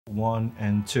1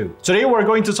 and 2. Today we're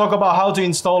going to talk about how to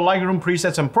install Lightroom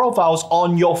presets and profiles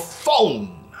on your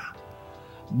phone.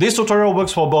 This tutorial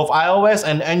works for both iOS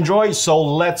and Android, so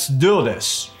let's do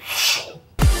this.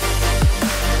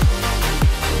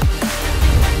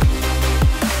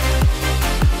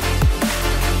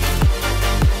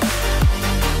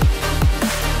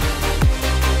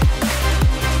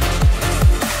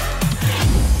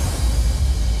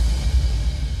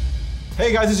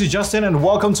 Hey guys, this is Justin and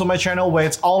welcome to my channel where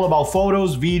it's all about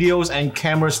photos, videos, and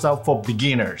camera stuff for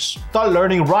beginners. Start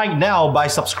learning right now by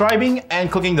subscribing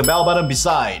and clicking the bell button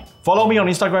beside. Follow me on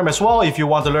Instagram as well if you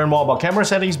want to learn more about camera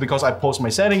settings because I post my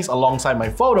settings alongside my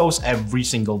photos every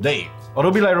single day.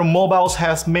 Adobe Lightroom Mobiles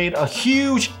has made a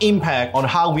huge impact on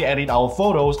how we edit our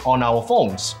photos on our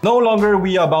phones. No longer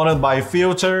we are bounded by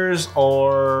filters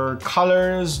or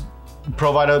colors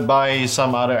provided by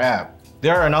some other app.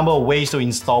 There are a number of ways to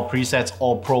install presets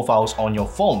or profiles on your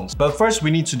phones. But first, we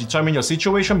need to determine your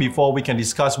situation before we can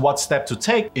discuss what step to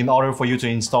take in order for you to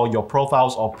install your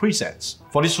profiles or presets.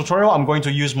 For this tutorial, I'm going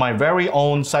to use my very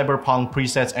own Cyberpunk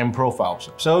presets and profiles.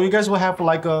 So you guys will have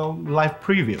like a live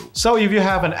preview. So if you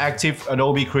have an active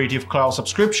Adobe Creative Cloud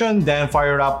subscription, then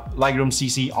fire up Lightroom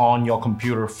CC on your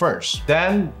computer first.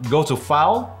 Then go to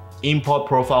File, Import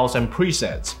Profiles and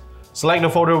Presets. Select the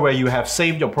folder where you have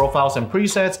saved your profiles and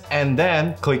presets and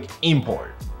then click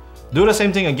Import. Do the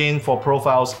same thing again for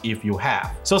profiles if you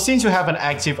have. So since you have an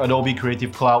active Adobe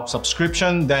Creative Cloud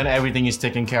subscription, then everything is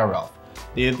taken care of.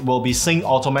 It will be synced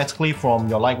automatically from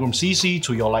your Lightroom CC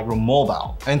to your Lightroom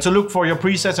Mobile. And to look for your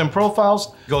presets and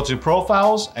profiles, go to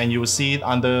Profiles and you will see it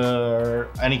under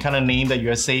any kind of name that you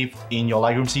have saved in your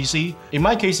Lightroom CC. In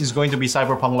my case, it's going to be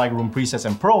Cyberpunk Lightroom Presets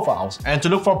and Profiles. And to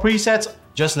look for presets,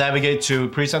 just navigate to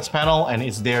Presets panel and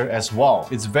it's there as well.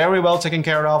 It's very well taken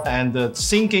care of and the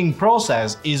syncing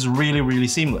process is really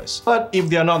seamless. But if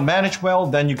they are not managed well,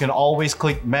 then you can always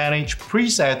click Manage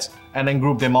Presets and then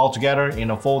group them all together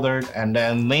in a folder and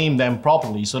then name them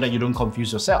properly so that you don't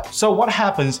confuse yourself. So what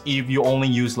happens if you only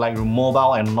use Lightroom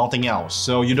Mobile and nothing else?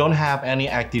 So you don't have any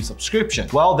active subscription.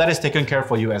 Well, that is taken care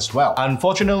for you as well.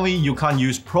 Unfortunately, you can't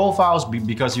use profiles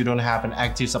because you don't have an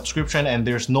active subscription and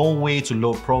there's no way to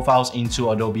load profiles into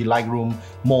Adobe Lightroom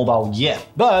Mobile yet.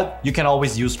 But you can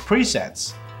always use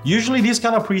presets. Usually these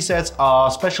kind of presets are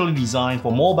specially designed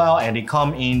for mobile and they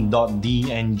come in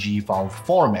 .dng file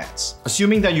formats.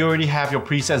 Assuming that you already have your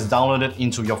presets downloaded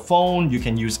into your phone, you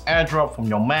can use AirDrop from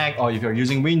your Mac, or if you're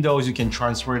using Windows, you can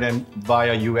transfer them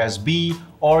via USB,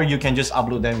 or you can just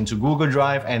upload them into Google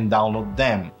Drive and download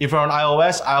them. If you're on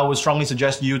iOS, I would strongly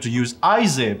suggest you to use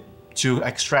iZip to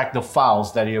extract the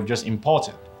files that you have just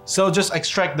imported. So just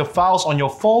extract the files on your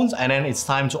phones and then it's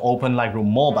time to open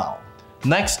Lightroom Mobile.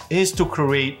 Next is to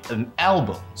create an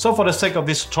album. So for the sake of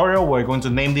this tutorial, we're going to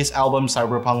name this album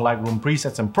Cyberpunk Lightroom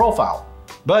Presets and Profile.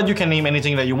 But you can name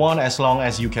anything that you want as long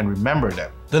as you can remember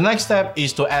them. The next step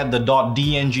is to add the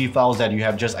 .dng files that you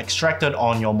have just extracted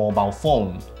on your mobile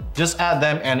phone. Just add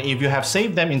them, and if you have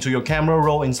saved them into your camera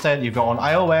roll instead, if you're on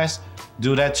iOS,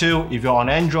 do that too. If you're on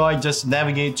Android, just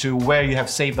navigate to where you have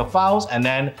saved the files and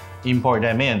then import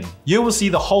them in. You will see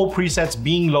the whole presets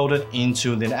being loaded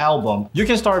into the album. You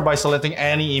can start by selecting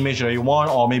any image that you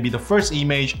want or maybe the first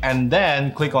image and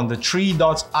then click on the 3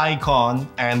 dots icon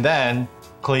and then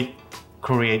click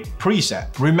Create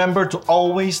Preset. Remember to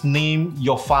always name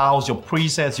your files, your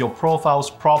presets, your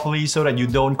profiles properly so that you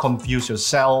don't confuse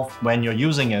yourself when you're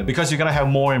using it because you're gonna have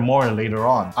more and more later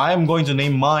on. I am going to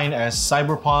name mine as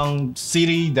Cyberpunk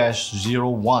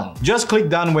City-01. Just click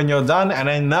done when you're done and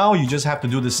then now you just have to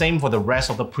do the same for the rest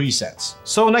of the presets.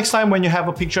 So next time when you have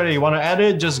a picture that you want to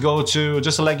edit, just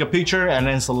select your picture and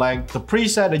then select the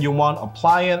preset that you want,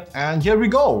 apply it, and here we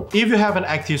go. If you have an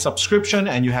active subscription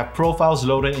and you have profiles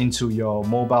loaded into your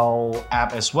mobile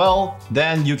app as well,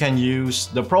 then you can use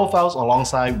the profiles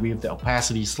alongside with the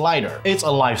opacity slider. It's a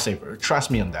lifesaver,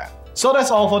 trust me on that. So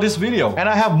that's all for this video, and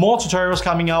I have more tutorials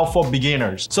coming out for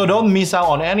beginners. So don't miss out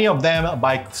on any of them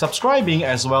by subscribing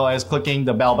as well as clicking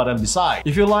the bell button beside.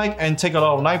 If you like and take a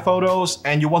lot of night photos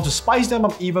and you want to spice them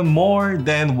up even more,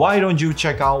 then why don't you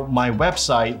check out my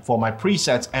website for my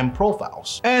presets and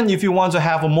profiles. And if you want to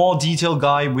have a more detailed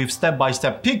guide with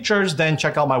step-by-step pictures, then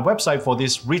check out my website for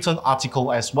this written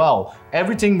article as well.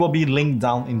 Everything will be linked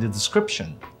down in the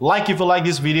description. Like if you like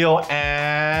this video,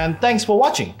 and thanks for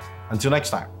watching. Until next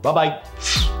time,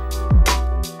 bye-bye.